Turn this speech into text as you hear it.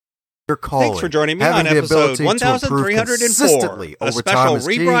your calling. Thanks for joining me on episode 1304, a special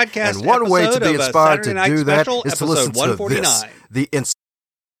rebroadcast and one way to be episode of inspired Saturday to Night do that Special, is to listen episode to 149. this.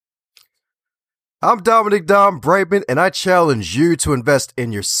 I'm Dom Brightmon, and I challenge you to invest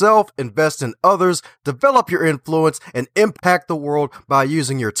in yourself, invest in others, develop your influence, and impact the world by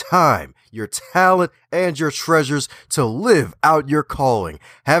using your time, your talent, and your treasures to live out your calling.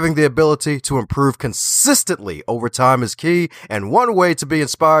 Having the ability to improve consistently over time is key, and one way to be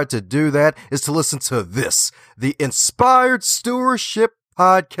inspired to do that is to listen to this, the Inspired Stewardship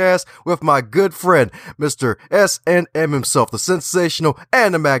Podcast with my good friend, Mr. SNM himself, the sensational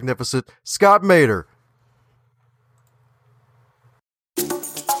and the magnificent Scott Mater.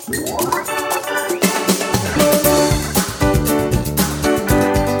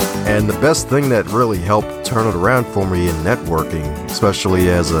 And the best thing that really helped turn it around for me in networking, especially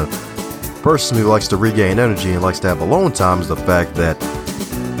as a person who likes to regain energy and likes to have alone time, is the fact that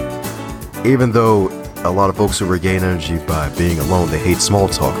even though a lot of folks who regain energy by being alone, they hate small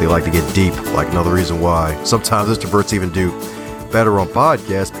talk. They like to get deep, like another reason why sometimes introverts even do better on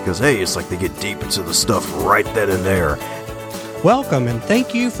podcasts, because, hey, it's like they get deep into the stuff right then and there. Welcome and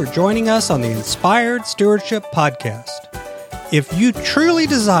thank you for joining us on the Inspired Stewardship Podcast. If you truly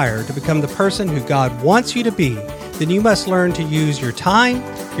desire to become the person who God wants you to be, then you must learn to use your time,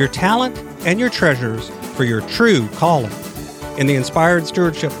 your talent, and your treasures for your true calling. In the Inspired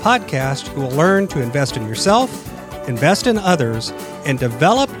Stewardship Podcast, you will learn to invest in yourself, invest in others, and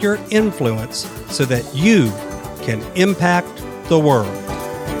develop your influence so that you can impact the world.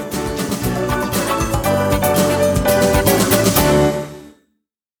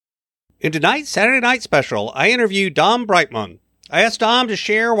 In tonight's Saturday Night Special, I interviewed Dom Brightmon. I asked Dom to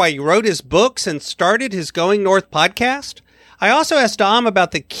share why he wrote his books and started his Going North podcast. I also asked Dom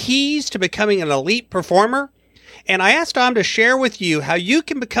about the keys to becoming an elite performer. And I asked Dom to share with you how you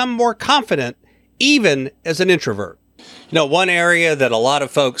can become more confident, even as an introvert. You know, one area that a lot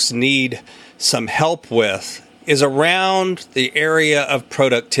of folks need some help with is around the area of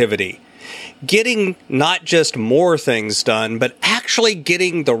productivity. Getting not just more things done, but actually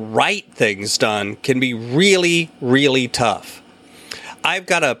getting the right things done can be really, really tough. I've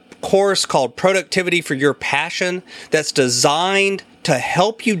got a course called Productivity for Your Passion that's designed to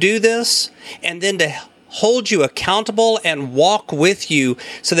help you do this and then to hold you accountable and walk with you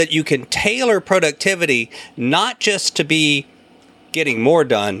so that you can tailor productivity not just to be getting more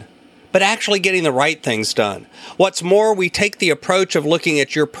done, but actually getting the right things done. What's more, we take the approach of looking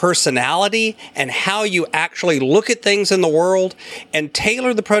at your personality and how you actually look at things in the world and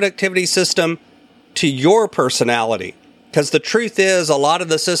tailor the productivity system to your personality. Because the truth is, a lot of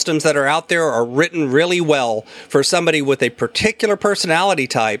the systems that are out there are written really well for somebody with a particular personality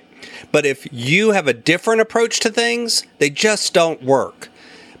type. But if you have a different approach to things, they just don't work.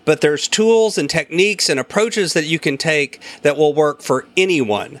 But there's tools and techniques and approaches that you can take that will work for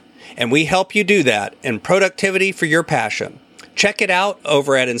anyone. And we help you do that in Productivity for Your Passion. Check it out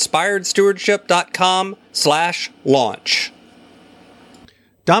over at inspiredstewardship.com/launch.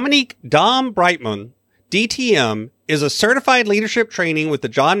 Dominique Dom Brightmon, DTM, is a certified leadership training with the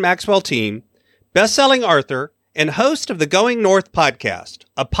John Maxwell team, best-selling author, and host of the Going North podcast,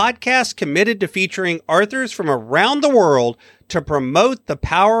 a podcast committed to featuring authors from around the world to promote the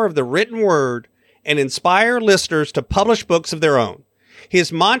power of the written word and inspire listeners to publish books of their own.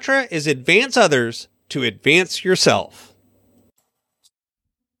 His mantra is advance others to advance yourself.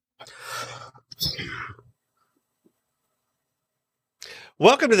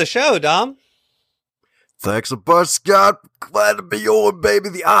 Welcome to the show, Dom. Thanks a bunch, Scott. Glad to be on, baby.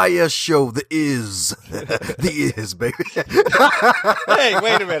 The IS show, the is. The is, baby. Hey,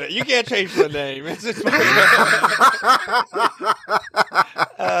 wait a minute. You can't change the name. It's just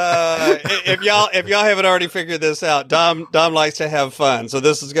if y'all haven't already figured this out, Dom likes to have fun. So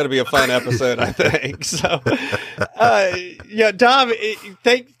this is going to be a fun episode, I think. So, Dom,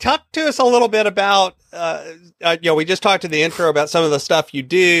 talk to us a little bit about, we just talked in the intro about some of the stuff you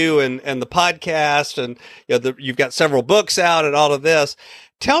do and the podcast, and you've got several books out and all of this.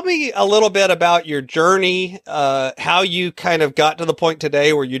 Tell me a little bit about your journey, how you kind of got to the point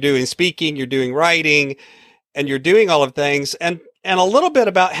today where you're doing speaking, you're doing writing, and you're doing all of things, and a little bit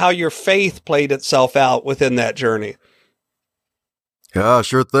about how your faith played itself out within that journey. Yeah,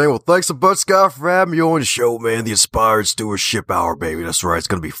 sure thing. Well, thanks a bunch, Scott, for having me on the show, man. The Inspired Stewardship Hour, baby. That's right. It's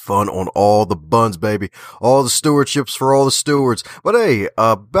going to be fun on all the buns, baby. All the stewardships for all the stewards. But hey,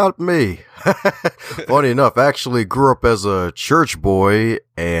 about me. Funny enough, I actually grew up as a church boy,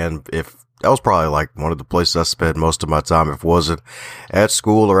 and if that was probably like one of the places I spent most of my time. If it wasn't at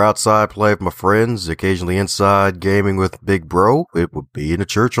school or outside playing with my friends, occasionally inside gaming with Big Bro, it would be in the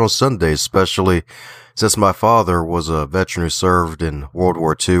church on Sundays, especially since my father was a veteran who served in World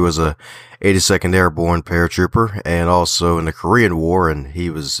War II as a 82nd Airborne paratrooper and also in the Korean War. And he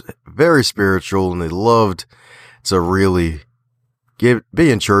was very spiritual and he loved to really be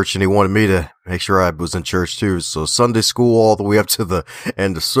in church, and he wanted me to make sure I was in church too. So Sunday school all the way up to the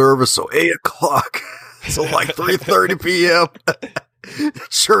end of service. So 8 o'clock so like 3:30 p.m.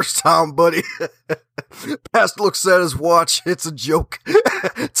 Church time, buddy. Pastor looks at his watch. It's a joke.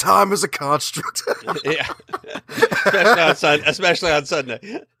 Time is a construct. Yeah. Especially on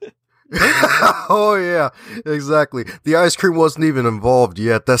Sunday. Oh yeah, exactly. The ice cream wasn't even involved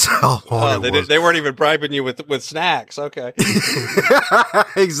yet. That's how long it was. They weren't even bribing you with snacks. Okay.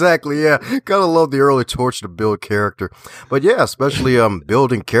 Exactly. Yeah, gotta love the early torch to build character. But yeah, especially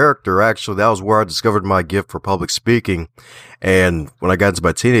building character. Actually, that was where I discovered my gift for public speaking. And when I got into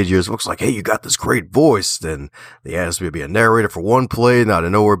my teenage years, it looks like, hey, you got this great voice. Then they asked me to be a narrator for one play, and out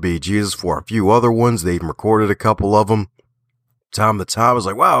of nowhere be Jesus for a few other ones. They even recorded a couple of them. Time to time, I was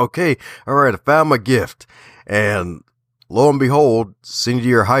like, wow, okay, all right, I found my gift. And lo and behold, senior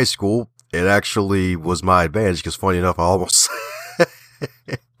year of high school, it actually was my advantage because funny enough, I almost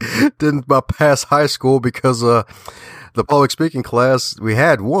didn't pass high school because the public speaking class, we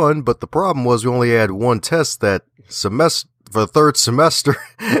had one, but the problem was we only had one test that semester for the third semester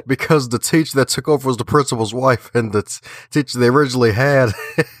because the teacher that took over was the principal's wife, and the teacher they originally had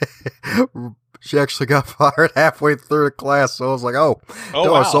she actually got fired halfway through the class. So I was like, oh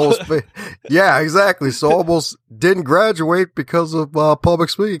wow. So yeah, exactly. So almost didn't graduate because of public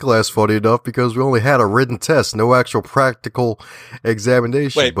speaking class, funny enough, because we only had a written test, no actual practical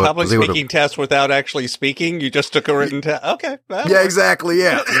examination. Wait, public speaking test without actually speaking? You just took a written test? Okay. Yeah, exactly.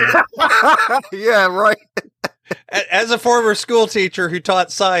 Yeah. Yeah, right. As a former school teacher who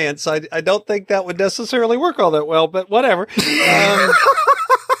taught science, I don't think that would necessarily work all that well, but whatever.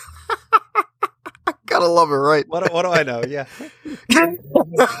 Gotta love it, right? What do I know? Yeah.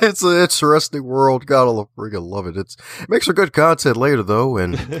 It's an interesting world. Gotta freaking love it. It makes for good content later, though,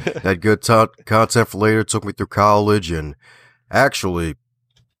 and that good content for later took me through college and actually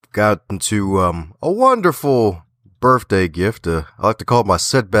got into a wonderful birthday gift. I like to call it my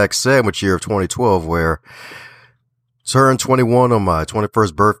setback sandwich year of 2012, where turned 21 on my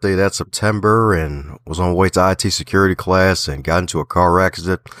 21st birthday that September and was on the way to IT security class and got into a car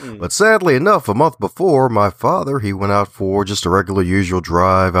accident. But sadly enough, a month before, my father, he went out for just a regular usual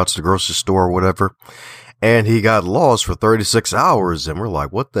drive out to the grocery store or whatever, and he got lost for 36 hours. And we're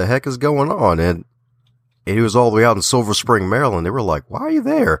like, what the heck is going on? And he was all the way out in Silver Spring, Maryland. They were like, why are you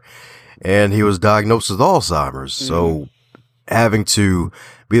there? And he was diagnosed with Alzheimer's. So having to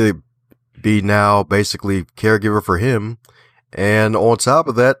be now basically caregiver for him. And on top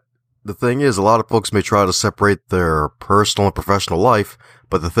of that, the thing is, a lot of folks may try to separate their personal and professional life,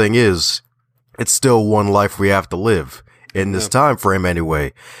 but the thing is, it's still one life we have to live in this time frame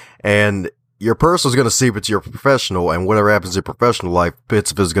anyway. And your personal is going to seep into your professional, and whatever happens in your professional life,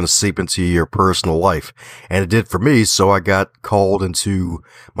 bits of it is going to seep into your personal life. And it did for me, so I got called into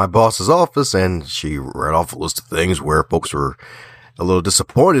my boss's office, and she read off a list of things where folks were a little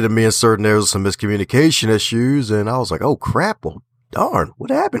disappointed in me in certain areas, some miscommunication issues, and I was like, oh crap, well darn,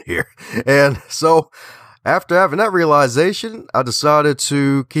 what happened here? And so after having that realization, I decided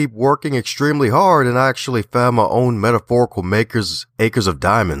to keep working extremely hard, and I actually found my own metaphorical acres of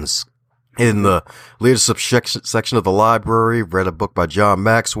diamonds. In the leadership section of the library, read a book by John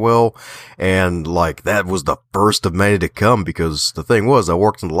Maxwell, and like that was the first of many to come, because the thing was, I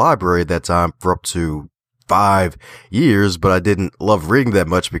worked in the library at that time for up to 5 years, but I didn't love reading that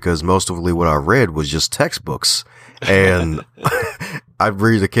much because mostly what I read was just textbooks. And I'd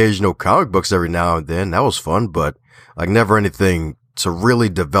read occasional comic books every now and then. That was fun, but like never anything to really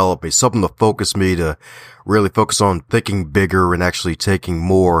develop me, something to focus me to really focus on thinking bigger and actually taking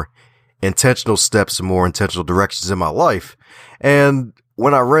more intentional steps and more intentional directions in my life. And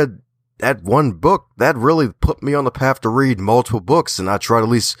when I read that one book, that really put me on the path to read multiple books, and I try to at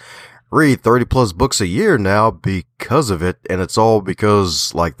least read 30 plus books a year now because of it. And it's all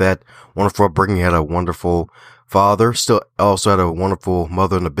because like that wonderful upbringing, had a wonderful father, still also had a wonderful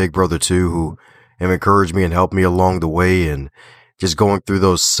mother and a big brother too, who have encouraged me and helped me along the way, and just going through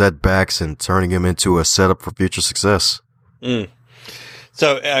those setbacks and turning them into a setup for future success.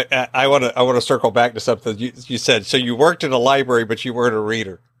 So I want to circle back to something you said. So you worked in a library, but you weren't a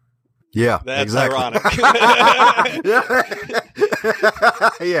reader. Yeah, that's exactly. ironic.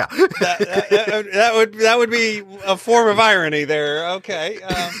 Yeah. That would be a form of irony there. Okay.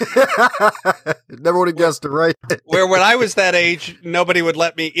 Never would have guessed it, right? Where when I was that age, nobody would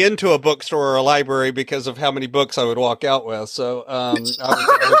let me into a bookstore or a library because of how many books I would walk out with. So I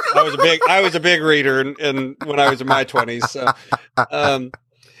was a big reader, and when I was in my 20s. So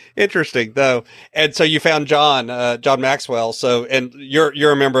interesting though. And so you found John Maxwell. So, and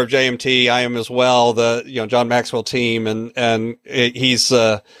you're a member of JMT. I am as well. The John Maxwell team, and he's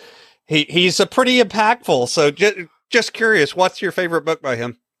a pretty impactful. So just curious, what's your favorite book by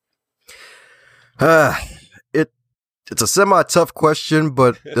him? It's a semi-tough question,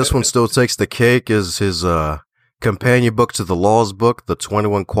 but this one still takes the cake. Is his companion book to the Laws book, the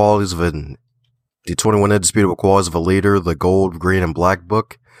 21 Indisputable Qualities of a Leader, the Gold, Green, and Black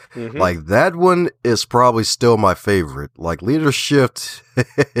book. Mm-hmm. Like, that one is probably still my favorite. Like, Leadership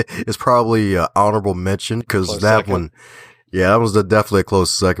is probably an honorable mention, because that one, that was definitely a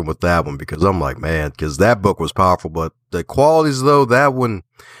close second with that one, because I'm like, man, because that book was powerful. But the qualities, though, that one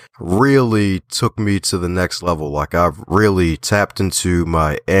really took me to the next level. Like, I've really tapped into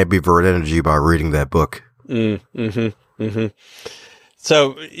my ambivert energy by reading that book. Mm-hmm. Mm-hmm.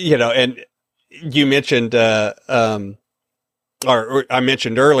 So, and you mentioned, or I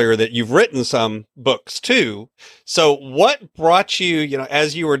mentioned earlier that you've written some books too. So what brought you,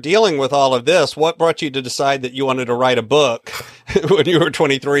 as you were dealing with all of this, what brought you to decide that you wanted to write a book when you were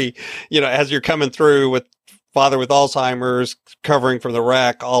 23, as you're coming through with father with Alzheimer's, recovering from the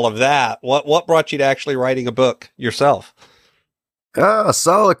wreck, all of that? What brought you to actually writing a book yourself?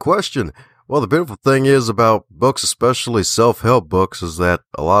 Solid question. Well, the beautiful thing is about books, especially self-help books, is that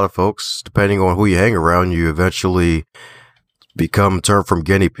a lot of folks, depending on who you hang around, you eventually turn from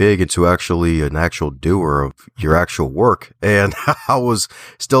guinea pig into actually an actual doer of your actual work. And I was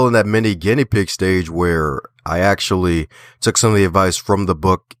still in that mini guinea pig stage where I actually took some of the advice from the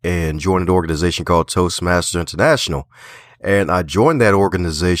book and joined an organization called Toastmasters International. And I joined that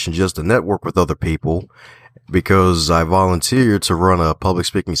organization just to network with other people, because I volunteered to run a public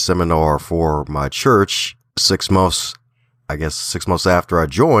speaking seminar for my church 6 months after I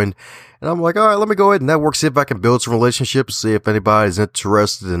joined. And I'm like, all right, let me go ahead and network, see if I can build some relationships, see if anybody's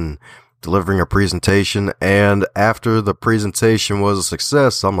interested in delivering a presentation. And after the presentation was a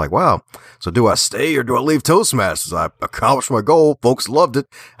success, I'm like, wow, so do I stay or do I leave Toastmasters? I accomplished my goal. Folks loved it.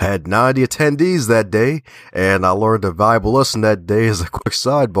 I had 90 attendees that day, and I learned a valuable lesson that day. As a quick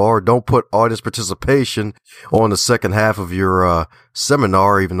sidebar, don't put audience participation on the second half of your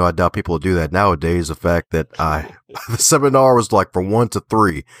seminar, even though I doubt people will do that nowadays. The fact that the seminar was like from 1 to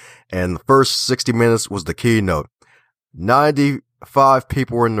 3, and the first 60 minutes was the keynote. 95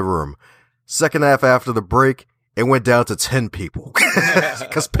 people were in the room. Second half after the break, it went down to 10 people,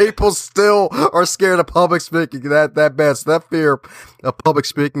 because people still are scared of public speaking that bad. So that fear of public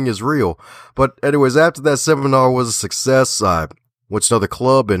speaking is real. But anyways, after that seminar was a success, I went to another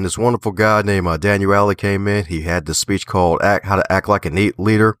club, and this wonderful guy named Daniel Alley came in. He had this speech called How to Act Like a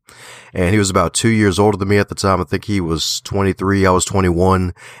Leader. And he was about 2 years older than me at the time. I think he was 23. I was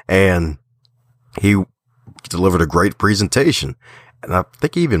 21. And he delivered a great presentation. And I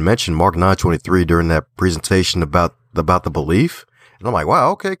think he even mentioned Mark 9:23 during that presentation about the belief. And I'm like,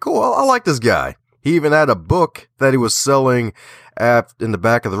 wow, okay, cool. I like this guy. He even had a book that he was selling in the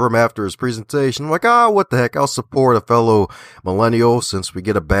back of the room after his presentation. I'm like, what the heck? I'll support a fellow millennial since we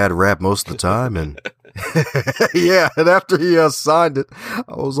get a bad rap most of the time. And yeah, and after he signed it,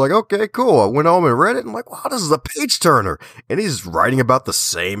 I was like, okay, cool. I went home and read it. And I'm like, wow, this is a page turner. And he's writing about the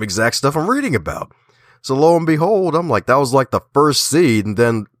same exact stuff I'm reading about. So lo and behold, I'm like, that was like the first seed. And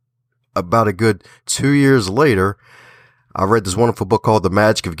then about a good 2 years later, I read this wonderful book called The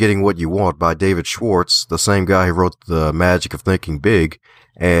Magic of Getting What You Want by David Schwartz, the same guy who wrote The Magic of Thinking Big.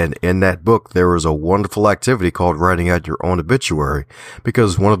 And in that book, there was a wonderful activity called writing out your own obituary,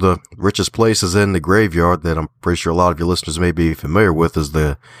 because one of the richest places in the graveyard that I'm pretty sure a lot of your listeners may be familiar with is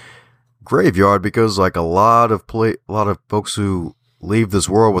the graveyard, because like a lot of folks who leave this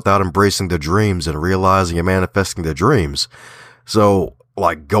world without embracing their dreams and realizing and manifesting their dreams. So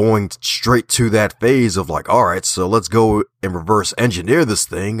like going straight to that phase of like, all right, so let's go and reverse engineer this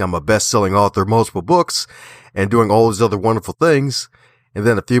thing. I'm a best-selling author of multiple books and doing all these other wonderful things. And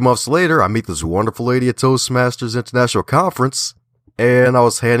then a few months later, I meet this wonderful lady at Toastmasters International Conference, and I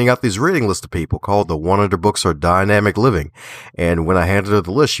was handing out these reading lists to people called the 100 Books for Dynamic Living. And when I handed her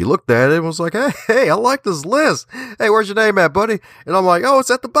the list, she looked at it and was like, hey, I like this list. Hey, where's your name at, buddy? And I'm like, oh, it's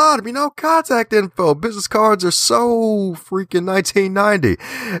at the bottom, contact info. Business cards are so freaking 1990.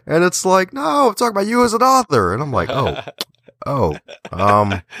 And it's like, no, I'm talking about you as an author. And I'm like, oh, oh,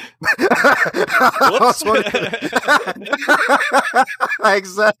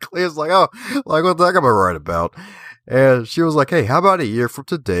 exactly. It's like, oh, like what the heck am I right about? And she was like, hey, how about a year from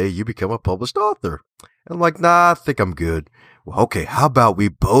today you become a published author? And I'm like, nah, I think I'm good. Well, okay, how about we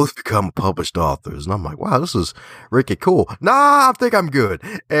both become published authors? And I'm like, wow, this is Ricky cool. Nah, I think I'm good.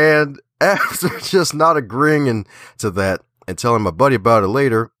 And after just not agreeing to that and telling my buddy about it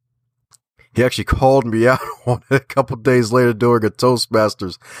later, he actually called me out on it a couple of days later during a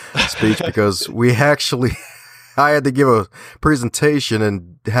Toastmasters speech because I had to give a presentation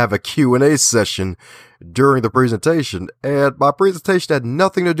and have a Q&A session during the presentation. And my presentation had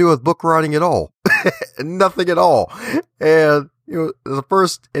nothing to do with book writing at all. Nothing at all. And he was the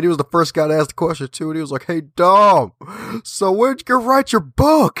first guy to ask the question too. And he was like, hey, Dom, so where'd you go write your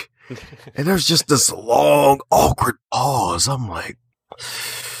book? And there's just this long, awkward pause. I'm like,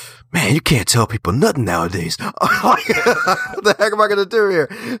 man, you can't tell people nothing nowadays. What the heck am I going to do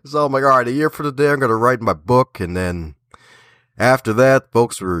here? So I'm like, all right, a year from today, I'm going to write my book. And then after that,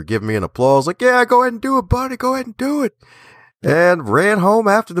 folks were giving me an applause. Like, yeah, go ahead and do it, buddy. Go ahead and do it. And ran home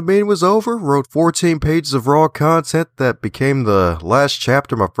after the meeting was over, wrote 14 pages of raw content that became the last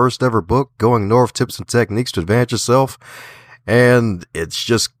chapter of my first ever book, Going North, Tips and Techniques to Advance Yourself. And it's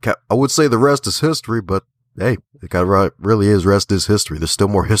just, I would say the rest is history, but hey, it really is rest is history. There's still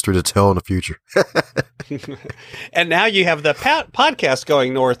more history to tell in the future. And now you have the podcast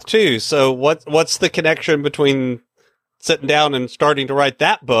Going North too. So what's the connection between sitting down and starting to write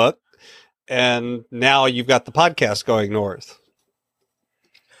that book and now you've got the podcast Going North?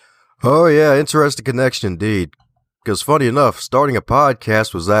 Oh yeah, interesting connection indeed. Because funny enough, starting a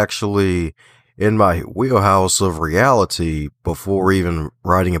podcast was actually in my wheelhouse of reality before even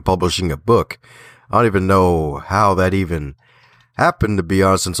writing and publishing a book. I don't even know how that even happened, to be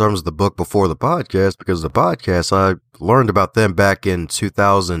honest, in terms of the book before the podcast, because the podcast, I learned about them back in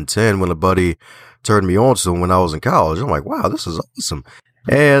 2010 when a buddy turned me on to them when I was in college. I'm like, wow, this is awesome.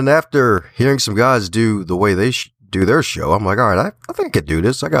 And after hearing some guys do the way they do their show, I'm like, all right, I think I could do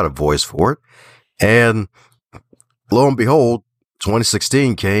this. I got a voice for it. And lo and behold,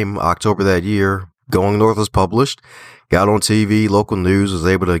 2016 came, October that year. Going North was published, got on TV, local news, was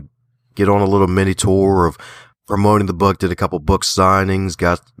able to get on a little mini tour of promoting the book, did a couple book signings,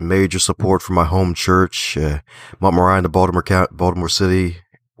 got major support from my home church, Mount Moriah, the Baltimore City,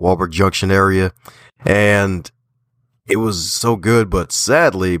 Walburg Junction area. And it was so good, but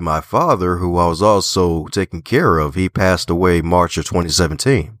sadly, my father, who I was also taking care of, he passed away March of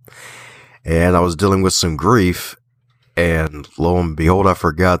 2017. And I was dealing with some grief. And lo and behold, I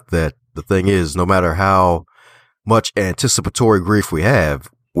forgot that the thing is, no matter how much anticipatory grief we have,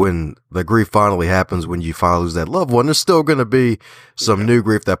 when the grief finally happens, when you finally lose that loved one, there's still going to be some new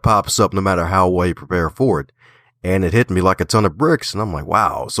grief that pops up no matter how well you prepare for it. And it hit me like a ton of bricks. And I'm like,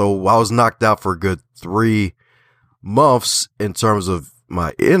 wow. So I was knocked out for a good 3 months in terms of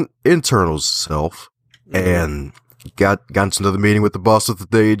my internal self, and got into another meeting with the boss at the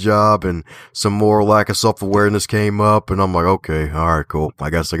day job, and some more lack of self-awareness came up. And I'm like, okay, all right, cool. I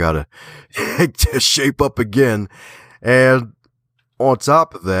guess I got to shape up again. And on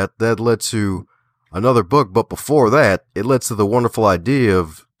top of that, that led to another book. But before that, it led to the wonderful idea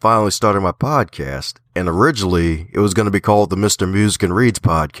of finally starting my podcast. And originally, it was going to be called the Mr. Music and Reads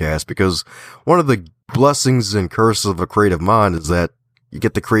podcast, because one of the blessings and curses of a creative mind is that you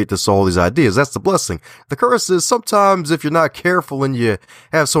get to create all these ideas. That's the blessing. The curse is sometimes if you're not careful and you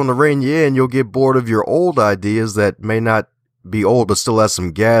have someone to rein you in, you'll get bored of your old ideas that may not be old, but still has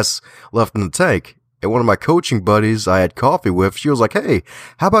some gas left in the tank. And one of my coaching buddies I had coffee with, she was like, hey,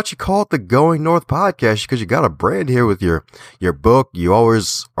 how about you call it the Going North podcast? Because you got a brand here with your book. You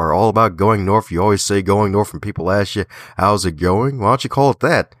always are all about going north. You always say going north when people ask you, how's it going? Why don't you call it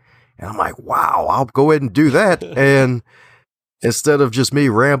that? And I'm like, wow, I'll go ahead and do that. And instead of just me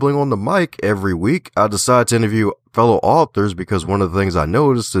rambling on the mic every week, I decided to interview fellow authors, because one of the things I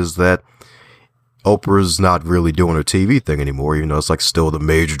noticed is that Oprah's not really doing her TV thing anymore. You know, it's like still the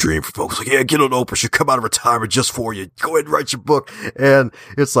major dream for folks. Like, yeah, get on Oprah. She'll come out of retirement just for you. Go ahead and write your book. And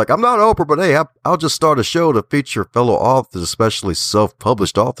it's like, I'm not Oprah, but hey, I'll just start a show to feature fellow authors, especially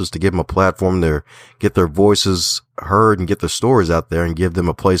self-published authors, to give them a platform to get their voices heard and get their stories out there and give them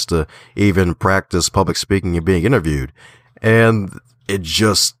a place to even practice public speaking and being interviewed. And it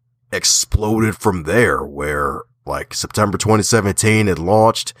just exploded from there, where like September 2017, it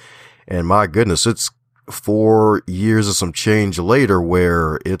launched. And my goodness, it's 4 years and some change later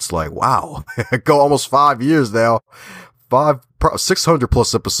where it's like, wow, go almost 5 years now, 600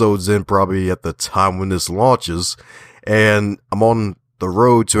 plus episodes in probably at the time when this launches. And I'm on the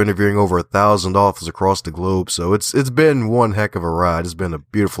road to interviewing over 1,000 authors across the globe. So it's been one heck of a ride. It's been a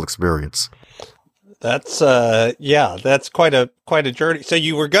beautiful experience. That's that's quite a journey. So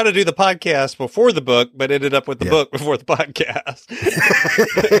you were going to do the podcast before the book, but ended up with the book before the podcast.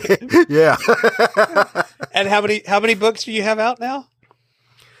 Yeah. And how many books do you have out now?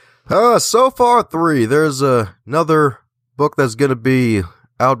 So far 3. There's another book that's going to be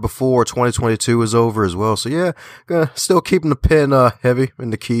out before 2022 is over as well. So yeah, still keeping the pen heavy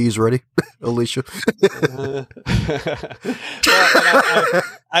and the keys ready, Alicia.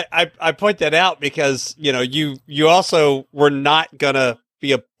 I point that out because you also were not gonna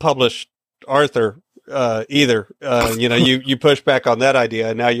be a published author either. You pushed back on that idea,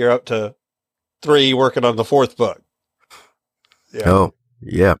 and now you're up to 3, working on the 4th book. Yeah. Oh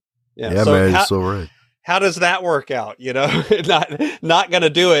yeah. Yeah, so man, you're so right. How does that work out? Not going to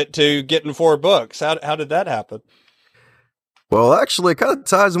do it to getting 4 books. How did that happen? Well, actually, it kind of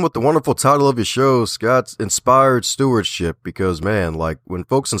ties in with the wonderful title of your show, Scott, Inspired Stewardship, because, man, like, when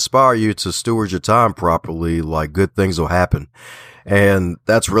folks inspire you to steward your time properly, like, good things will happen. And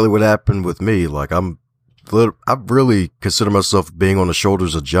that's really what happened with me. Like, I really consider myself being on the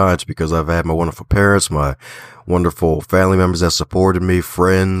shoulders of giants because I've had my wonderful parents, my wonderful family members that supported me,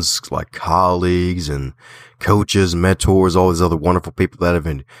 friends, like colleagues and coaches, mentors, all these other wonderful people that have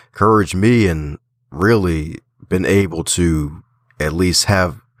encouraged me and really been able to at least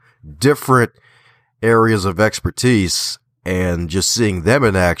have different areas of expertise, and just seeing them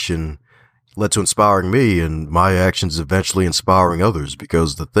in action led to inspiring me, and my actions eventually inspiring others.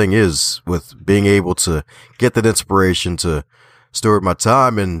 Because the thing is, with being able to get that inspiration to steward my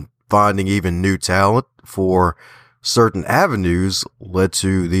time and finding even new talent for certain avenues led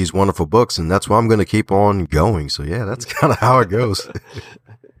to these wonderful books, and that's why I'm going to keep on going. So yeah, that's kind of how it goes.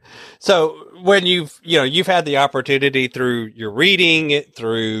 So when you've had the opportunity through your reading,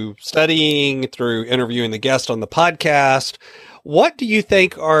 through studying, through interviewing the guest on the podcast, what do you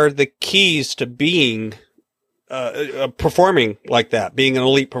think are the keys to being performing like that, being an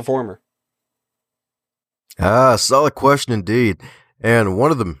elite performer? Solid question indeed. And one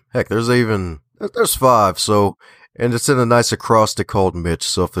of them, heck, there's 5. So, and it's in a nice acrostic called Mitch.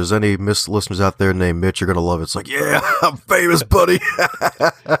 So if there's any listeners out there named Mitch, you're going to love it. It's like, yeah, I'm famous, buddy.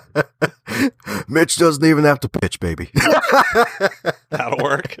 Mitch doesn't even have to pitch, baby. That'll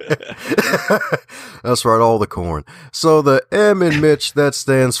work. That's right, all the corn. So the M in Mitch, that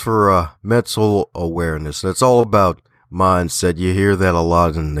stands for mental awareness. And it's all about mindset. You hear that a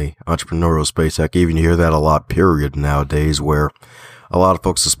lot in the entrepreneurial space. Heck, even you hear that a lot, period, nowadays, where a lot of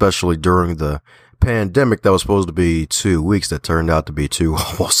folks, especially during the pandemic that was supposed to be 2 weeks, that turned out to be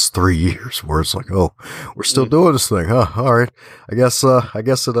almost 3 years, where it's like, oh, we're still doing this thing, huh? All right. I guess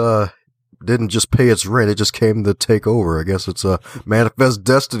it didn't just pay its rent, it just came to take over. I guess it's a manifest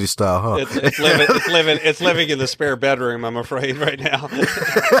destiny style, huh? It's living in the spare bedroom, I'm afraid, right now.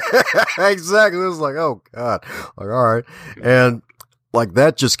 Exactly. It was like, oh God. Like, all right. And like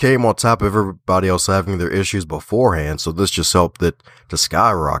that just came on top of everybody else having their issues beforehand. So this just helped it to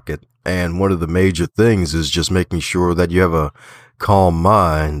skyrocket. And one of the major things is just making sure that you have a calm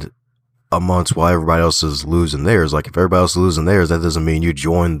mind amongst while everybody else is losing theirs. Like if everybody else is losing theirs, that doesn't mean you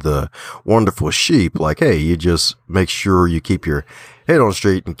join the wonderful sheep. Like, hey, you just make sure you keep your head on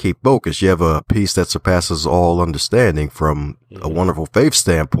straight and keep focused. You have a peace that surpasses all understanding from a wonderful faith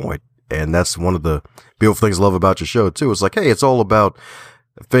standpoint. And that's one of the beautiful things I love about your show too. It's like, hey, it's all about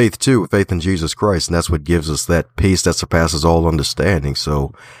faith too, faith in Jesus Christ. And that's what gives us that peace that surpasses all understanding.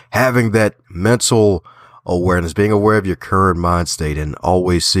 So having that mental awareness, being aware of your current mind state and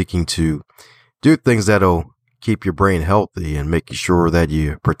always seeking to do things that'll keep your brain healthy and making sure that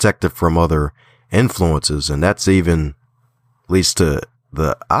you protect it from other influences. And that's even leads to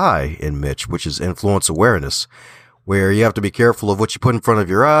the I in Mitch, which is influence awareness, where you have to be careful of what you put in front of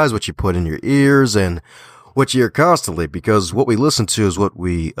your eyes, what you put in your ears, and what you hear constantly, because what we listen to is what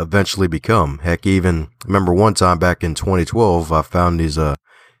we eventually become. Heck, even remember one time back in 2012, I found these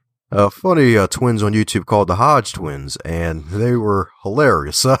funny twins on YouTube called the Hodge twins, and they were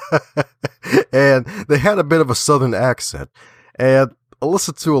hilarious. And they had a bit of a southern accent, and I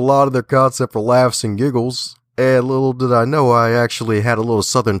listened to a lot of their content for laughs and giggles. And little did I know, I actually had a little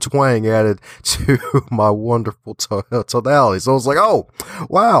southern twang added to my wonderful tonality. So I was like, oh,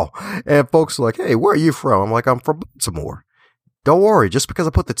 wow. And folks are like, hey, where are you from? I'm like, I'm from Baltimore. Don't worry, just because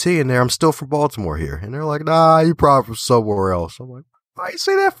I put the T in there, I'm still from Baltimore here. And they're like, nah, you probably from somewhere else. I'm like, why you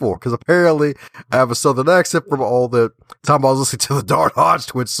say that for? Because apparently I have a southern accent from all the time I was listening to the darn Hodge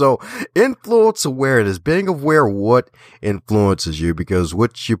twins. So influence awareness, being aware of what influences you, because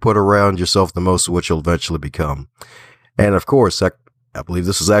what you put around yourself the most is what you'll eventually become. And of course, I believe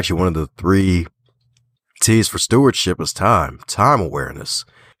this is actually one of the 3 T's for stewardship is time awareness.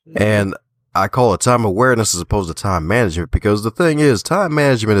 And I call it time awareness as opposed to time management, because the thing is, time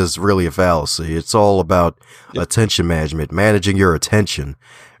management is really a fallacy. It's all about attention management, managing your attention,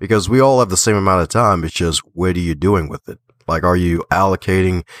 because we all have the same amount of time. It's just, what are you doing with it? Like, are you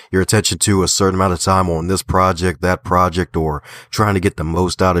allocating your attention to a certain amount of time on this project, that project, or trying to get the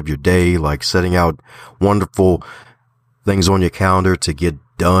most out of your day, like setting out wonderful things on your calendar to get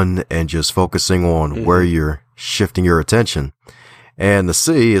done and just focusing on where you're shifting your attention. And the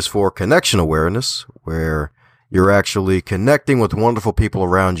C is for connection awareness, where you're actually connecting with wonderful people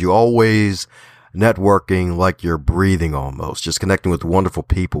around you, always networking like you're breathing almost, just connecting with wonderful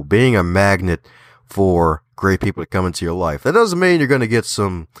people, being a magnet for great people to come into your life. That doesn't mean you're going to get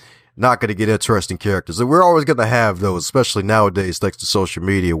not going to get interesting characters. We're always going to have those, especially nowadays thanks to social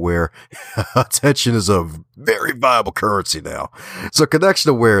media, where attention is a very viable currency now. So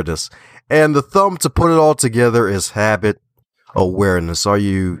connection awareness. And the thumb to put it all together is habit awareness. Are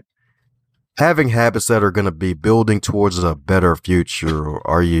you having habits that are going to be building towards a better future? Or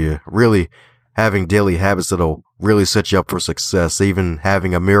are you really having daily habits that'll really set you up for success? Even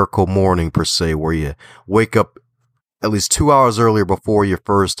having a miracle morning per se, where you wake up at least 2 hours earlier before your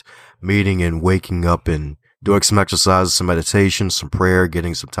first meeting and waking up and doing some exercises, some meditation, some prayer,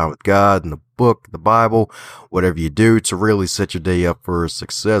 getting some time with God and the book, the Bible, whatever you do to really set your day up for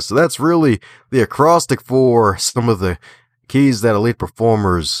success. So that's really the acrostic for some of the keys that elite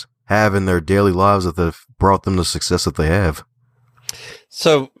performers have in their daily lives that have brought them the success that they have.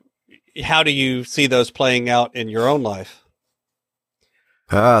 So how do you see those playing out in your own life?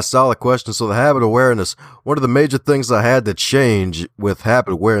 Solid question. So the habit awareness, one of the major things I had to change with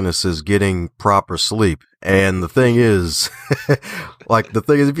habit awareness is getting proper sleep. And the thing is,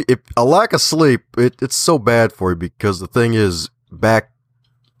 if a lack of sleep, it's so bad for you, because the thing is,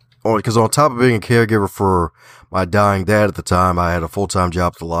 because on top of being a caregiver for my dying dad at the time, I had a full-time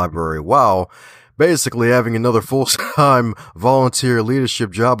job at the library, while basically having another full-time volunteer leadership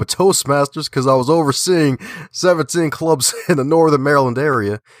job at Toastmasters, because I was overseeing 17 clubs in the Northern Maryland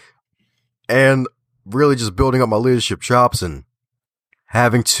area, and really just building up my leadership chops and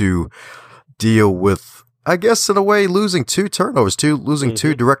having to deal with, I guess in a way, losing 2 turnovers, losing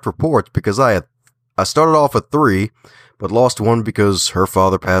 2 direct reports, because I started off at 3, but lost 1 because her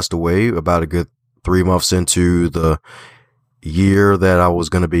father passed away about a good 3 months into the year that I was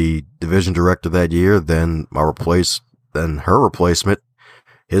going to be division director that year. Then her replacement,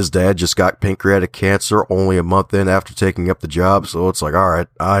 his dad just got pancreatic cancer only a month in after taking up the job. So it's like, all right,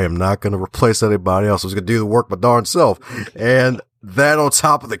 I am not going to replace anybody else. I was going to do the work my darn self. And that on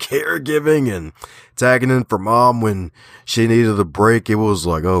top of the caregiving and tagging in for mom when she needed a break, it was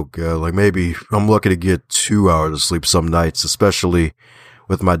like, oh God, like maybe I'm lucky to get 2 hours of sleep some nights, especially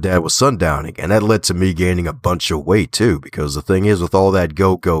with my dad with sundowning. And that led to me gaining a bunch of weight too, because the thing is, with all that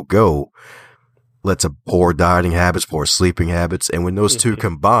go, led to poor dieting habits, poor sleeping habits. And when those 2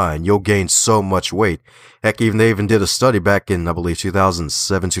 combine, you'll gain so much weight. Heck, they even did a study back in, I believe,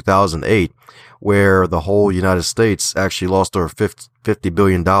 2007, 2008, where the whole United States actually lost over $50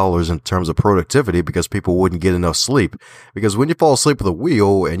 billion in terms of productivity because people wouldn't get enough sleep. Because when you fall asleep at the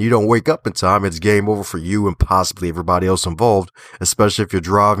wheel and you don't wake up in time, it's game over for you and possibly everybody else involved, especially if you're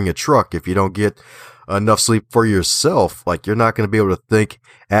driving a truck. If you don't get enough sleep for yourself, like, you're not going to be able to think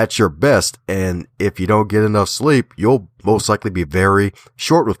at your best. And if you don't get enough sleep, you'll most likely be very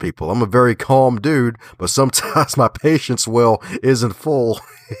short with people. I'm a very calm dude, but sometimes my patience well isn't full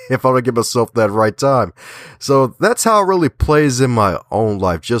if I don't give myself that right time. So that's how it really plays in my own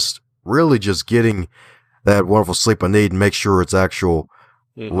life. Just getting that wonderful sleep I need and make sure it's actual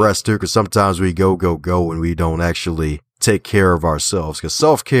rest too. Cause sometimes we go and we don't actually take care of ourselves, because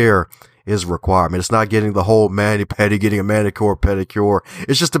self-care is a requirement. It's not getting the whole mani-pedi, getting a manicure, pedicure.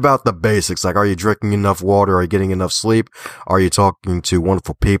 It's just about the basics. Like, are you drinking enough water? Are you getting enough sleep? Are you talking to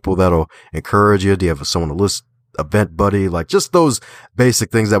wonderful people that'll encourage you? Do you have someone to listen, a vent buddy? Like, just those basic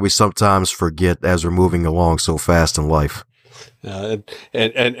things that we sometimes forget as we're moving along so fast in life. And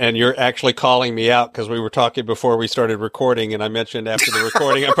you're actually calling me out, because we were talking before we started recording, and I mentioned after the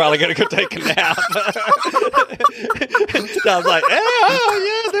recording I'm probably going to go take a nap. So I was like,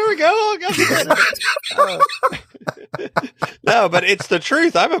 yeah, there we go. No, but it's the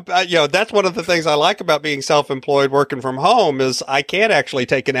truth. That's one of the things I like about being self-employed, working from home, is I can actually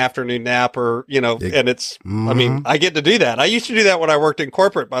take an afternoon nap, or, and it's, I mean, I get to do that. I used to do that when I worked in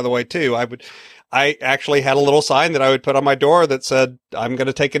corporate, by the way, too. I actually had a little sign that I would put on my door that said, I'm going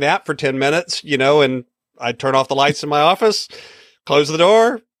to take a nap for 10 minutes, and I'd turn off the lights in my office, close the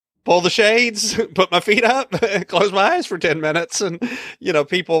door, pull the shades, put my feet up, close my eyes for 10 minutes. And,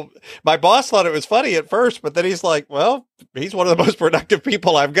 my boss thought it was funny at first, but then he's like, well, he's one of the most productive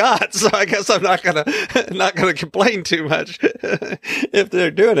people I've got. So I guess I'm not going to complain too much if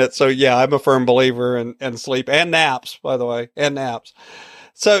they're doing it. So yeah, I'm a firm believer in sleep and naps, by the way, and naps.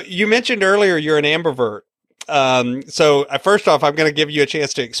 So you mentioned earlier you're an ambivert. So first off, I'm going to give you a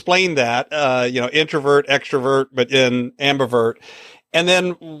chance to explain that, introvert, extrovert, but in ambivert. And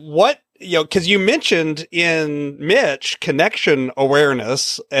then because you mentioned in Mitch connection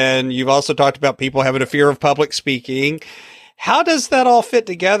awareness, and you've also talked about people having a fear of public speaking. How does that all fit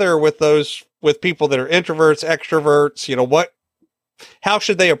together with people that are introverts, extroverts? How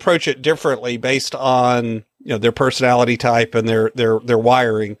should they approach it differently based on, their personality type and their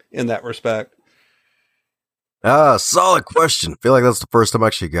wiring in that respect? Solid question. I feel like that's the first time I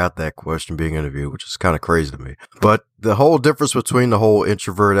actually got that question being interviewed, which is kind of crazy to me. But the whole difference between the whole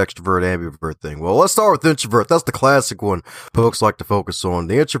introvert, extrovert, ambivert thing. Well, let's start with introvert. That's the classic one folks like to focus on.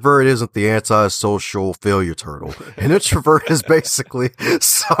 The introvert isn't the antisocial failure turtle. An introvert is basically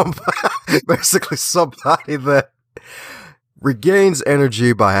somebody that regains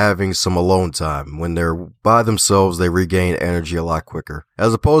energy by having some alone time. When they're by themselves, they regain energy a lot quicker.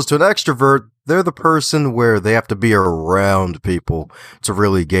 As opposed to an extrovert, they're the person where they have to be around people to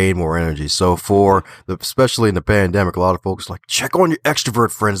really gain more energy. So especially in the pandemic, a lot of folks like, check on your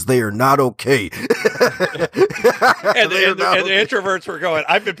extrovert friends. They are not okay. and the introverts were going,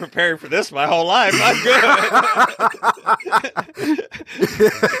 I've been preparing for this my whole life. I'm good.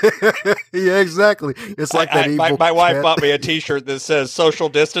 Yeah, exactly. It's like my wife bought me a t-shirt that says social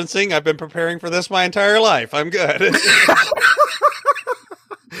distancing. I've been preparing for this my entire life. I'm good.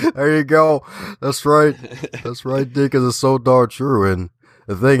 There you go. That's right. That's right, Dick, because it's so darn true. And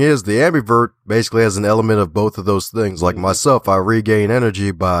the thing is, the ambivert basically has an element of both of those things. Like myself, I regain energy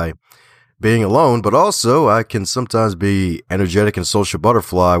by being alone, but also I can sometimes be energetic and social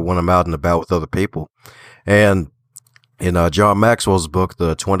butterfly when I'm out and about with other people. And in John Maxwell's book,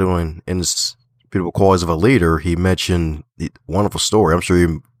 The 21 Indisputable Qualities of a Leader, he mentioned the wonderful story. I'm sure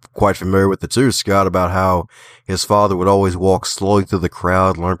you're quite familiar with it too, Scott, about how his father would always walk slowly through the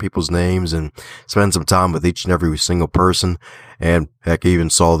crowd, learn people's names, and spend some time with each and every single person. And heck, he even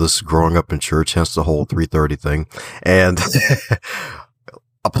saw this growing up in church, hence the whole 3:30 thing. And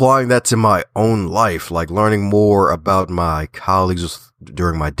applying that to my own life, like learning more about my colleagues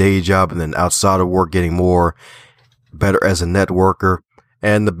during my day job and then outside of work, getting better as a networker.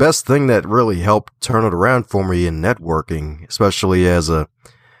 And the best thing that really helped turn it around for me in networking, especially as a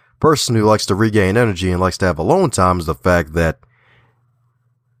person who likes to regain energy and likes to have alone time, is the fact that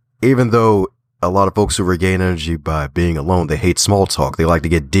even though a lot of folks who regain energy by being alone, they hate small talk. They like to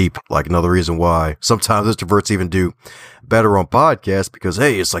get deep. Like another reason why sometimes introverts even do better on podcasts, because,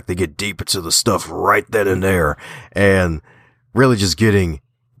 hey, it's like they get deep into the stuff right then and there. And really just getting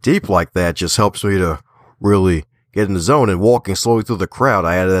deep like that just helps me to really get in the zone. And walking slowly through the crowd,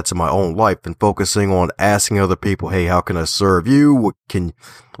 I added that to my own life and focusing on asking other people, hey, how can I serve you?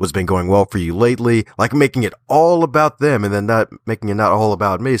 What's been going well for you lately? Like making it all about them and then not making it not all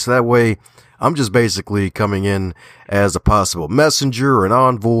about me. So that way I'm just basically coming in as a possible messenger or an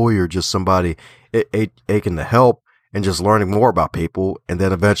envoy or just somebody aching to help and just learning more about people and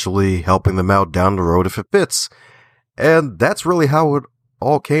then eventually helping them out down the road if it fits. And that's really how it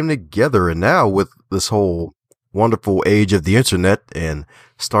all came together. And now with this whole wonderful age of the internet and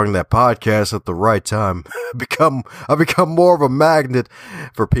starting that podcast at the right time, I've become more of a magnet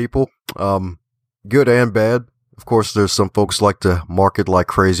for people, good and bad. Of course, there's some folks like to market like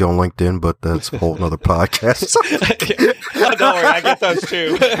crazy on LinkedIn, but that's a whole nother podcast. Oh, don't worry, I get those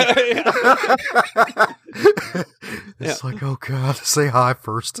too. It's like, oh God, say hi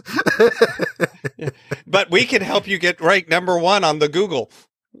first. But we can help you get ranked number 1 on the Google.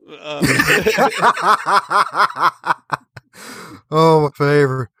 Oh, my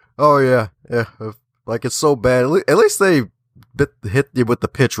favorite. Oh yeah. Like it's so bad. At least they hit you with the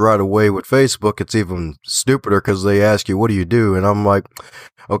pitch right away. With Facebook, it's even stupider because they ask you, what do you do? And I'm like,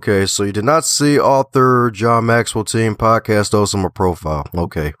 okay, so you did not see author John Maxwell team podcast host on my profile.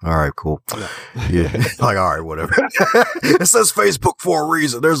 Okay. All right, cool. Yeah. Like, all right, whatever. It says Facebook for a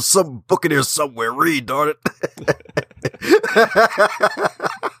reason. There's some book in here somewhere. Read, darn it.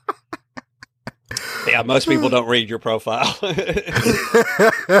 Yeah, most people don't read your profile. It's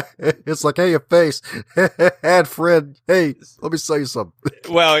like, hey, your face, add friend. Hey, let me say you something.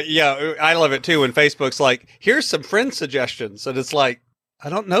 Well, yeah, I love it too when Facebook's like, here's some friend suggestions. And it's like, I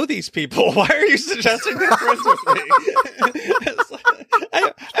don't know these people. Why are you suggesting they're friends with me?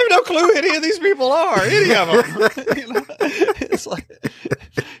 I have no clue who any of these people are. Any of them. It's like,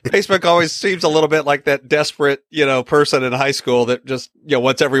 Facebook always seems a little bit like that desperate, person in high school that just,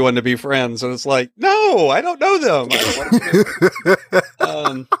 wants everyone to be friends. And it's like, no, I don't know them. I don't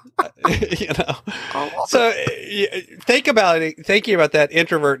want to So thinking about that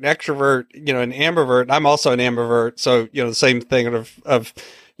introvert and extrovert, and ambivert. I'm also an ambivert. So, the same thing of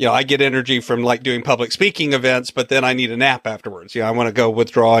I get energy from like doing public speaking events, but then I need a nap afterwards. I want to go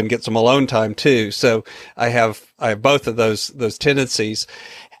withdraw and get some alone time too. So I have both of those tendencies.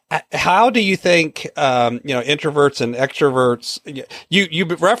 How do you think, introverts and extroverts, you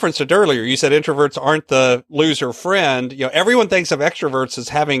referenced it earlier. You said introverts aren't the loser friend. Everyone thinks of extroverts as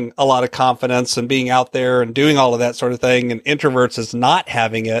having a lot of confidence and being out there and doing all of that sort of thing. And introverts as not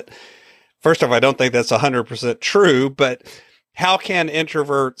having it. First off, I don't think that's 100% true, but how can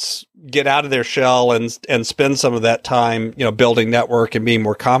introverts get out of their shell and spend some of that time, building network and being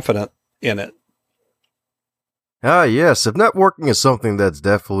more confident in it? Yes. If networking is something that's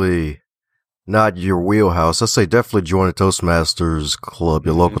definitely not your wheelhouse, I say definitely join a Toastmasters club,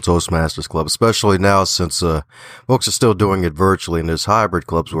 your local Toastmasters club, especially now since folks are still doing it virtually, and there's hybrid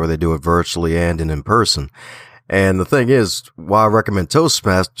clubs where they do it virtually and in person. And the thing is, why I recommend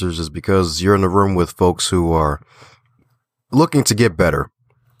Toastmasters is because you're in the room with folks who are looking to get better.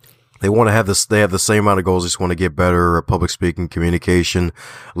 They want to have this, they have the same amount of goals. They just want to get better at public speaking, communication,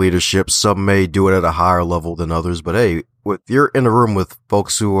 leadership. Some may do it at a higher level than others, but hey, you're in a room with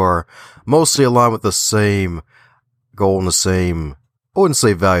folks who are mostly aligned with the same goal and the same, I wouldn't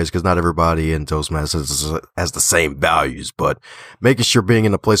say values because not everybody in Toastmasters has the same values, but making sure being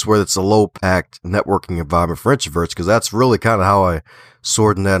in a place where it's a low-packed networking environment for introverts, because that's really kind of how I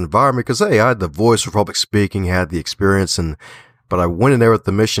soared in that environment. Because hey, I had the voice for public speaking, had the experience, but I went in there with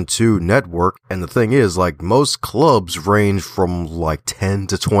the mission to network. And the thing is, like, most clubs range from like 10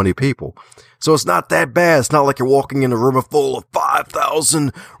 to 20 people. So it's not that bad. It's not like you're walking in a room full of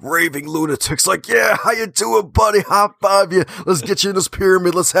 5,000 raving lunatics. Like, yeah, how you doing, buddy? High five you. Let's get you in this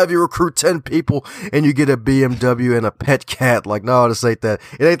pyramid. Let's have you recruit 10 people and you get a BMW and a pet cat. Like, no, this ain't that.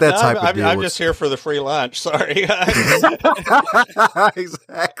 It ain't that type of deal. I'm just here for the free lunch. Sorry.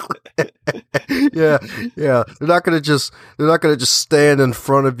 Exactly. Yeah. They're not gonna just stand in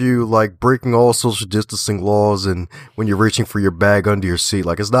front of you like breaking all social distancing laws and when you're reaching for your bag under your seat.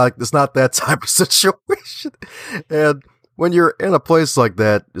 Like, it's not that type of situation. And when you're in a place like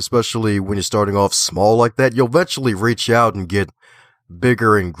that, especially when you're starting off small like that, you'll eventually reach out and get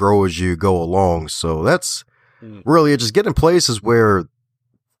bigger and grow as you go along. So that's really just getting places where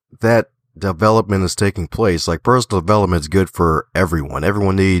that development is taking place. Like, personal development is good for everyone.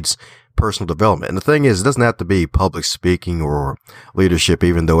 Everyone needs personal development. And the thing is, it doesn't have to be public speaking or leadership,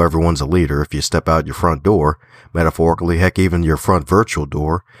 even though everyone's a leader. If you step out your front door, metaphorically, heck, even your front virtual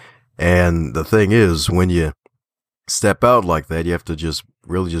door. And the thing is, when you step out like that, you have to just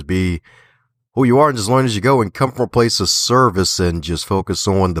really just be who you are and just learn as you go and come from a place of service and just focus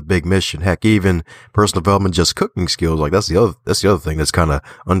on the big mission. Heck, even personal development, just cooking skills. Like, that's the other thing that's kind of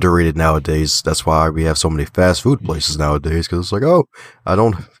underrated nowadays. That's why we have so many fast food places nowadays. Cause it's like,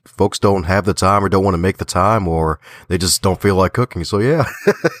 folks don't have the time or don't want to make the time, or they just don't feel like cooking. So yeah.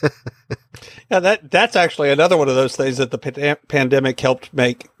 Yeah, that's actually another one of those things that the pandemic helped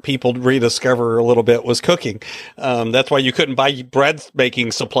make people rediscover a little bit was cooking. That's why you couldn't buy bread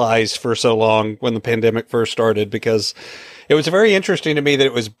making supplies for so long when the pandemic first started, because it was very interesting to me that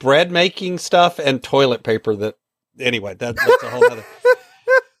it was bread making stuff and toilet paper that, anyway, that's a whole other.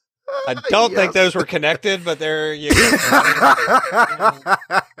 I don't think those were connected, but there you go.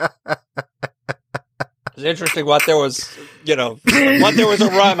 It's interesting what there was, what there was a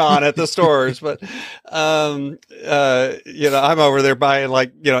run on at the stores, but, I'm over there buying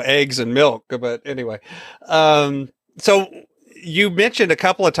eggs and milk, but anyway. So you mentioned a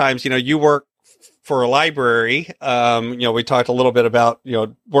couple of times, you work for a library. We talked a little bit about,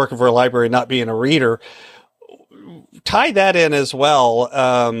 working for a library, not being a reader. Tie that in as well.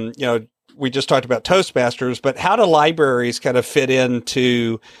 We just talked about Toastmasters, but how do libraries kind of fit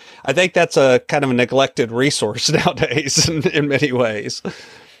into, I think that's a kind of a neglected resource nowadays in many ways.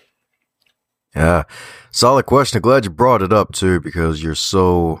 Yeah. Solid question. Glad you brought it up too, because you're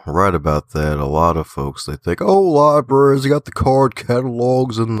so right about that. A lot of folks, they think, libraries, they got the card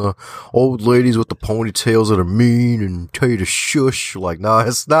catalogs and the old ladies with the ponytails that are mean and tell you to shush. Like, no,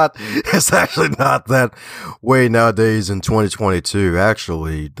 it's not, it's actually not that way nowadays in 2022.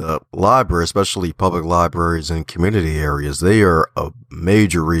 Actually, the library, especially public libraries in community areas, they are a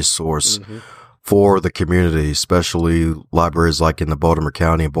major resource for the community, especially libraries like in the Baltimore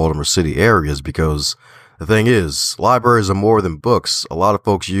County and Baltimore City areas, because the thing is, libraries are more than books. A lot of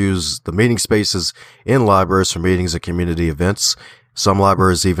folks use the meeting spaces in libraries for meetings and community events. Some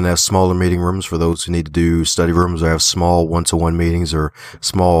libraries even have smaller meeting rooms for those who need to do study rooms or have small one-to-one meetings or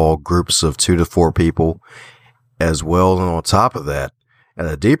small groups of 2 to 4 people as well. And on top of that, at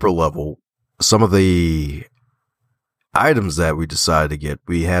a deeper level, some of the items that we decided to get,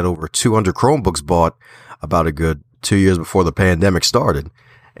 we had over 200 Chromebooks bought about a good 2 years before the pandemic started.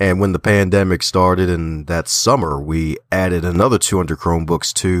 And when the pandemic started in that summer, we added another 200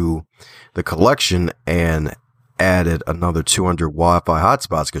 Chromebooks to the collection and added another 200 Wi-Fi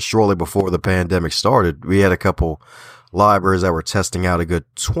hotspots, because shortly before the pandemic started, we had a couple libraries that were testing out a good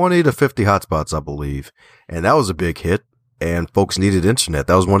 20 to 50 hotspots, I believe. And that was a big hit, and folks needed internet.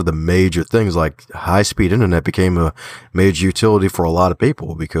 That was one of the major things. Like, high-speed internet became a major utility for a lot of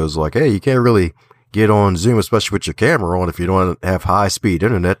people, because, like, hey, you can't really get on Zoom, especially with your camera on, if you don't have high-speed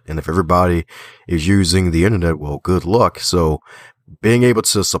internet. And if everybody is using the internet, well, good luck. So being able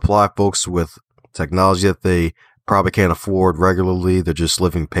to supply folks with technology that they probably can't afford regularly, they're just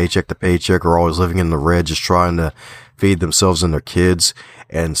living paycheck to paycheck or always living in the red, just trying to feed themselves and their kids.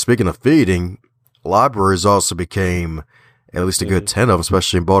 And speaking of feeding, libraries also became, at least a good 10 of them,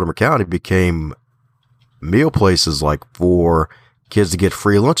 especially in Baltimore County, became meal places, like for kids to get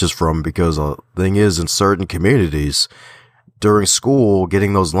free lunches from, because the thing is, in certain communities during school,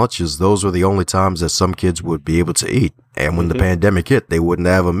 getting those lunches, those were the only times that some kids would be able to eat. And when the pandemic hit, they wouldn't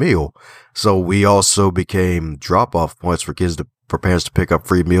have a meal. So we also became drop-off points for parents to pick up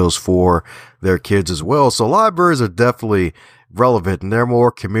free meals for their kids as well. So libraries are definitely relevant, and they're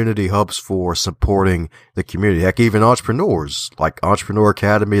more community hubs for supporting the community. Heck, even entrepreneurs, like Entrepreneur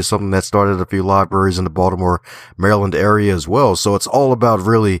Academy is something that started a few libraries in the Baltimore, Maryland area as well. So it's all about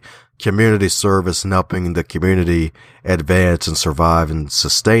really community service and helping the community advance and survive and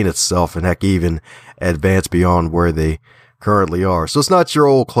sustain itself, and heck, even advance beyond where they currently are. So it's not your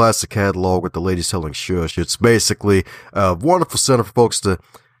old classic catalog with the ladies telling shush. It's basically a wonderful center for folks to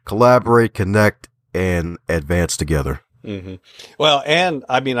collaborate, connect, and advance together. Mm-hmm. Well, and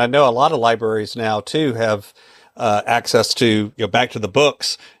I mean, I know a lot of libraries now too have access to, back to the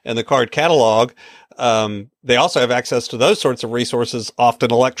books and the card catalog. They also have access to those sorts of resources,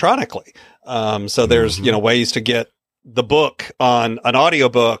 often electronically. So there's, ways to get the book on an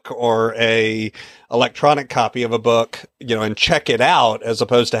audiobook or a electronic copy of a book, and check it out, as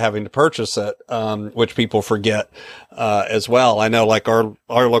opposed to having to purchase it, which people forget, as well. I know, like our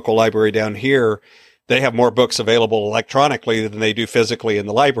local library down here, they have more books available electronically than they do physically in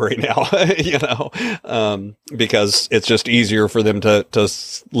the library now, because it's just easier for them to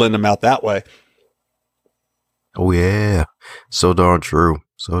lend them out that way. Oh, yeah. So darn true.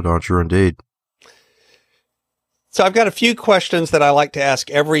 So darn true indeed. So I've got a few questions that I like to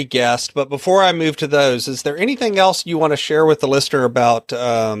ask every guest, but before I move to those, is there anything else you want to share with the listener about,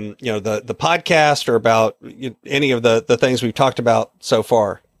 the podcast, or about any of the things we've talked about so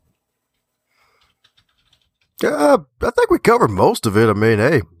far? I think we covered most of it. I mean,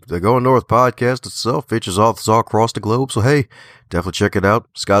 hey, the Going North podcast itself features authors all across the globe. So, hey, definitely check it out.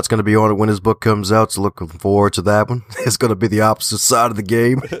 Scott's going to be on it when his book comes out. So looking forward to that one. It's going to be the opposite side of the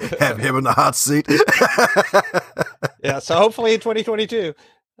game. Have him in the hot seat. Yeah. So hopefully in 2022,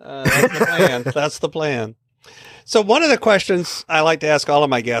 that's the plan. That's the plan. So one of the questions I like to ask all of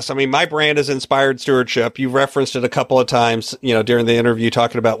my guests, I mean, my brand is Inspired Stewardship. You referenced it a couple of times, during the interview,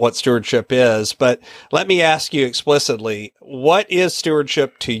 talking about what stewardship is. But let me ask you explicitly, what is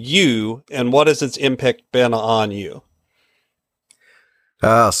stewardship to you, and what has its impact been on you?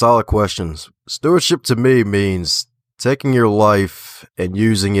 Solid questions. Stewardship to me means taking your life and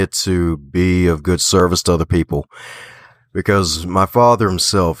using it to be of good service to other people. Because my father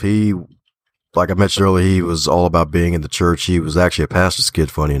himself, like I mentioned earlier, he was all about being in the church. He was actually a pastor's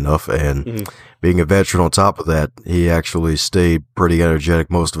kid, funny enough. And being a veteran on top of that, he actually stayed pretty energetic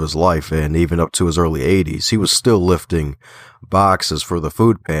most of his life. And even up to his early 80s, he was still lifting boxes for the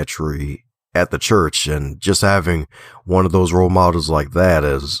food pantry at the church. And just having one of those role models like that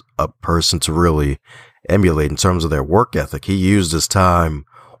as a person to really emulate in terms of their work ethic. He used his time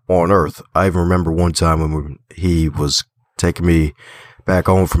on earth. I even remember one time when he was taking me back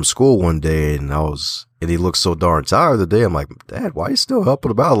home from school one day, and he looked so darn tired the day. I'm like, Dad, why are you still helping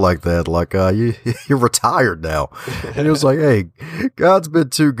about like that? Like, you're retired now. And he was like, hey, God's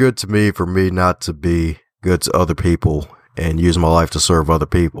been too good to me for me not to be good to other people and use my life to serve other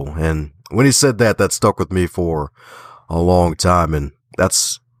people. And when he said that, that stuck with me for a long time. And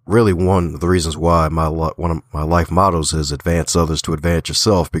that's really one of the reasons why one of my life mottos is advance others to advance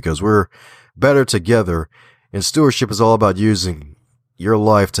yourself, because we're better together. And stewardship is all about using your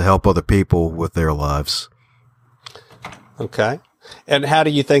life to help other people with their lives. Okay. And how do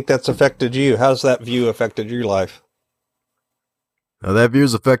you think that's affected you? How's that view affected your life? Now, that view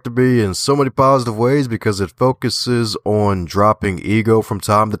has affected me in so many positive ways because it focuses on dropping ego from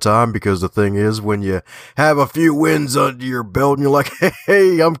time to time. Because the thing is, when you have a few wins under your belt and you're like,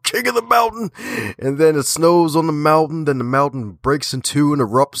 hey, I'm king of the mountain, and then it snows on the mountain, then the mountain breaks in two and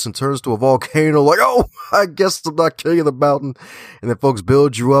erupts and turns to a volcano, like, oh, I guess I'm not king of the mountain. And then folks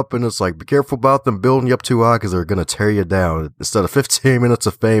build you up, and it's like, be careful about them building you up too high because they're going to tear you down. Instead of 15 minutes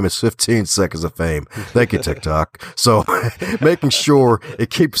of fame, it's 15 seconds of fame. Thank you, TikTok. So making sure it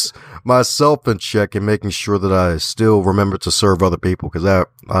keeps myself in check and making sure that I still remember to serve other people, because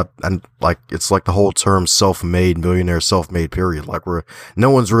I'm like, it's like the whole term self-made millionaire, self-made period. Like, no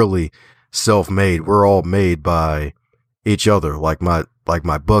one's really self-made. We're all made by each other. Like my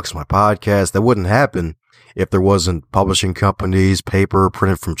books, my podcast, that wouldn't happen if there wasn't publishing companies, paper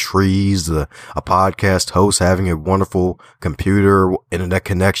printed from trees, a podcast host having a wonderful computer, internet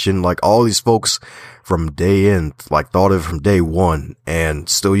connection. Like, all these folks from day in, like, thought of it from day one, and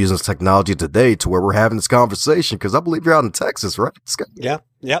still using this technology today to where we're having this conversation. Because I believe you're out in Texas, right, Scott? Yeah.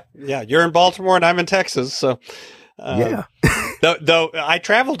 You're in Baltimore and I'm in Texas, so yeah. Though I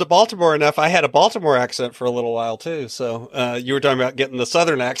traveled to Baltimore enough, I had a Baltimore accent for a little while too. So you were talking about getting the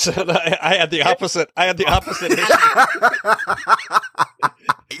Southern accent. I had the opposite.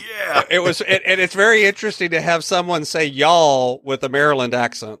 Yeah. It's very interesting to have someone say y'all with a Maryland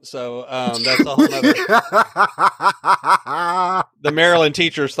accent. So that's a whole nother. The Maryland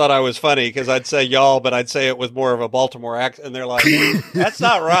teachers thought I was funny because I'd say y'all, but I'd say it with more of a Baltimore accent, and they're like, "That's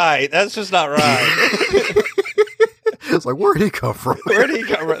not right. That's just not right." It's like, where'd he come from?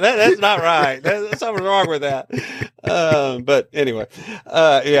 That's not right. There's something wrong with that. But anyway,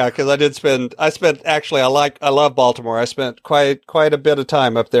 because I love Baltimore. I spent quite a bit of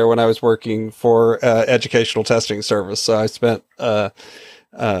time up there when I was working for educational testing service. So I spent a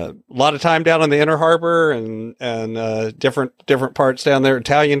lot of time down on the Inner Harbor and different parts down there.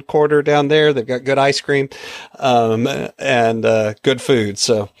 Italian Quarter down there. They've got good ice cream, and good food.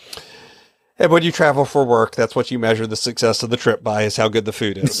 So. And when you travel for work, that's what you measure the success of the trip by, is how good the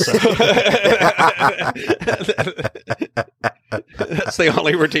food is. So. That's the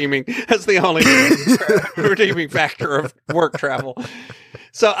only redeeming factor of work travel.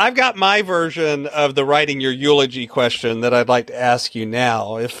 So I've got my version of the writing your eulogy question that I'd like to ask you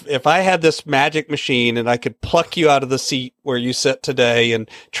now. If I had this magic machine and I could pluck you out of the seat where you sit today and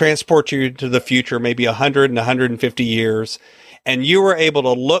transport you to the future, maybe 100 and 150 years, and you were able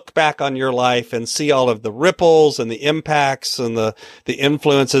to look back on your life and see all of the ripples and the impacts and the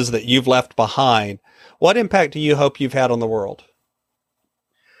influences that you've left behind, what impact do you hope you've had on the world?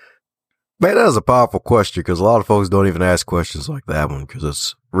 Man, that is a powerful question, because a lot of folks don't even ask questions like that one, because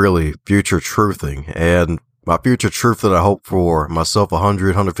it's really future truthing. And my future truth that I hope for myself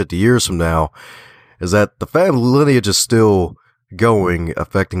 100, 150 years from now is that the family lineage is still going,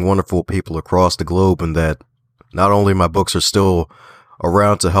 affecting wonderful people across the globe, and that not only my books are still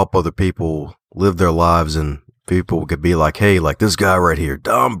around to help other people live their lives, and people could be like, hey, like this guy right here,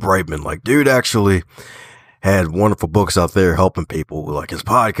 Dom Brightmon, like, dude actually had wonderful books out there helping people. Like, his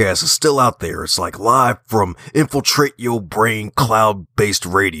podcast is still out there. It's like live from Infiltrate Your Brain cloud-based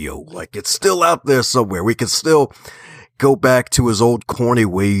radio. Like, it's still out there somewhere. We can still go back to his old corny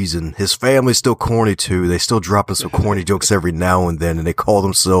ways, and his family's still corny too. They still dropping some corny jokes every now and then, and they call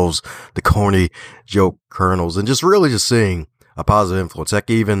themselves the Corny Joke Colonels, and just really just seeing a positive influence.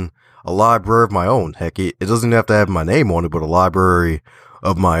 Heck, even a library of my own. Heck, it doesn't even have to have my name on it, but a library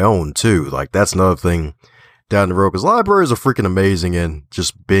of my own too. Like, that's another thing down the road, because libraries are freaking amazing, and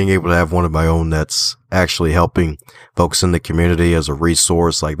just being able to have one of my own that's actually helping folks in the community as a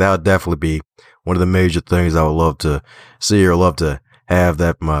resource, like, that would definitely be one of the major things I would love to see, or love to have,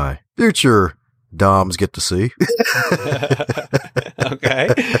 that my future Doms get to see. Okay.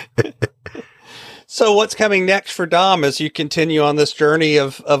 So what's coming next for Dom as you continue on this journey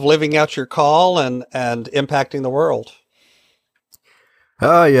of living out your call and impacting the world?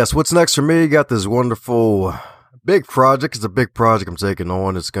 Yes. What's next for me? Got this wonderful big project. It's a big project I'm taking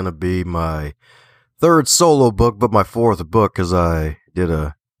on. It's going to be my third solo book, but my fourth book, because I did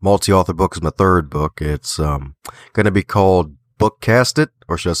a multi-author book as my third book. It's going to be called Bookcast It,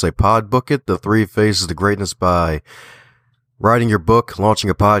 or should I say Pod Book It, The 3 Phases to Greatness by Writing Your Book, Launching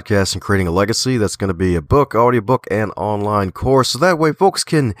a Podcast, and Creating a Legacy. That's going to be a book, audiobook, and online course. So that way folks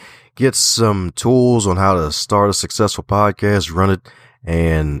can get some tools on how to start a successful podcast, run it,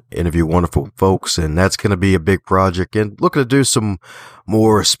 and interview wonderful folks. And that's going to be a big project, and looking to do some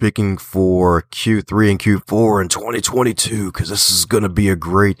more speaking for Q3 and Q4 in 2022, because this is going to be a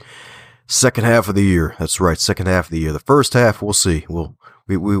great second half of the year. That's right, second half of the year. The first half, we'll see.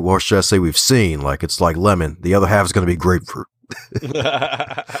 Or should I say we've seen, like, it's like lemon. The other half is going to be grapefruit.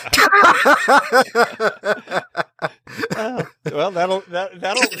 Well, that'll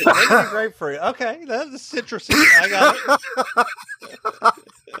be great for you. Okay, that's citrusy. I got it.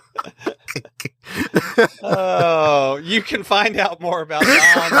 Oh, you can find out more about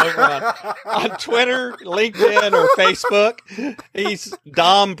Dom over on Twitter, LinkedIn, or Facebook. He's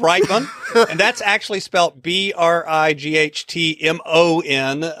Dom Brightmon, and that's actually spelled Brightmon,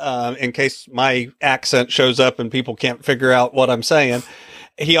 in case my accent shows up and people can't figure out what I'm saying.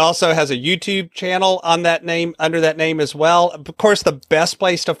 He also has a YouTube channel on that name, under that name as well. Of course, the best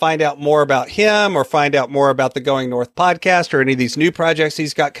place to find out more about him or find out more about the Going North podcast or any of these new projects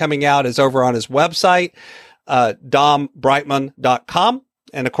he's got coming out is over on his website, dombrightmon.com.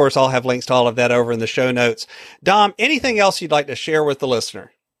 And of course, I'll have links to all of that over in the show notes. Dom, anything else you'd like to share with the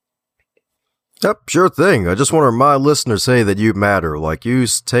listener? Yep, sure thing. I just want to remind listeners, hey, that you matter. Like you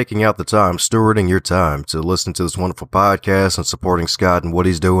taking out the time, stewarding your time to listen to this wonderful podcast and supporting Scott and what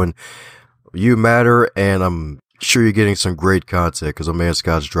he's doing. You matter, and I'm sure you're getting some great content because our man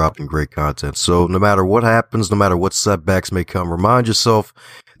Scott's dropping great content. So no matter what happens, no matter what setbacks may come, remind yourself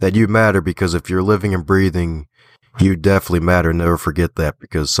that you matter, because if you're living and breathing, you definitely matter. Never forget that,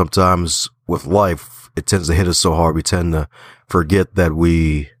 because sometimes with life, it tends to hit us so hard, we tend to forget that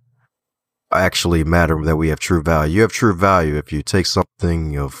we actually matter, that we have true value. You have true value if you take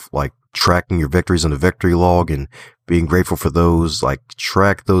something of like tracking your victories in a victory log and being grateful for those, like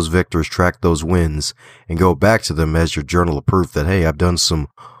track those victories, track those wins, and go back to them as your journal of proof that, hey, I've done some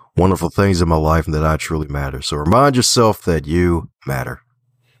wonderful things in my life and that I truly matter. So remind yourself that you matter.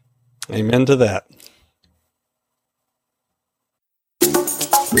 Amen to that.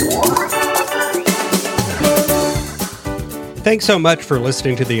 Thanks so much for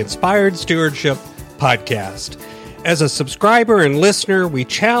listening to the Inspired Stewardship Podcast. As a subscriber and listener, we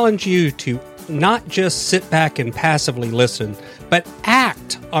challenge you to not just sit back and passively listen, but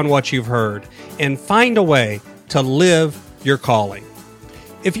act on what you've heard and find a way to live your calling.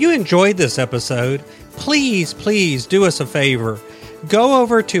 If you enjoyed this episode, please do us a favor. Go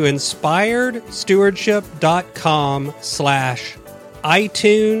over to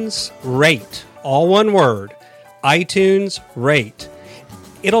inspiredstewardship.com/iTunes rate, all one word, iTunes rate.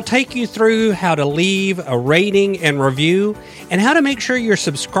 It'll take you through how to leave a rating and review and how to make sure you're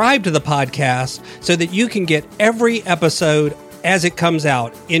subscribed to the podcast so that you can get every episode as it comes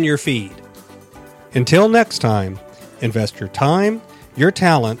out in your feed. Until next time, invest your time, your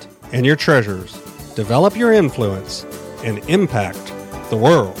talent, and your treasures. Develop your influence and impact the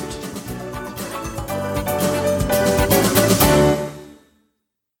world.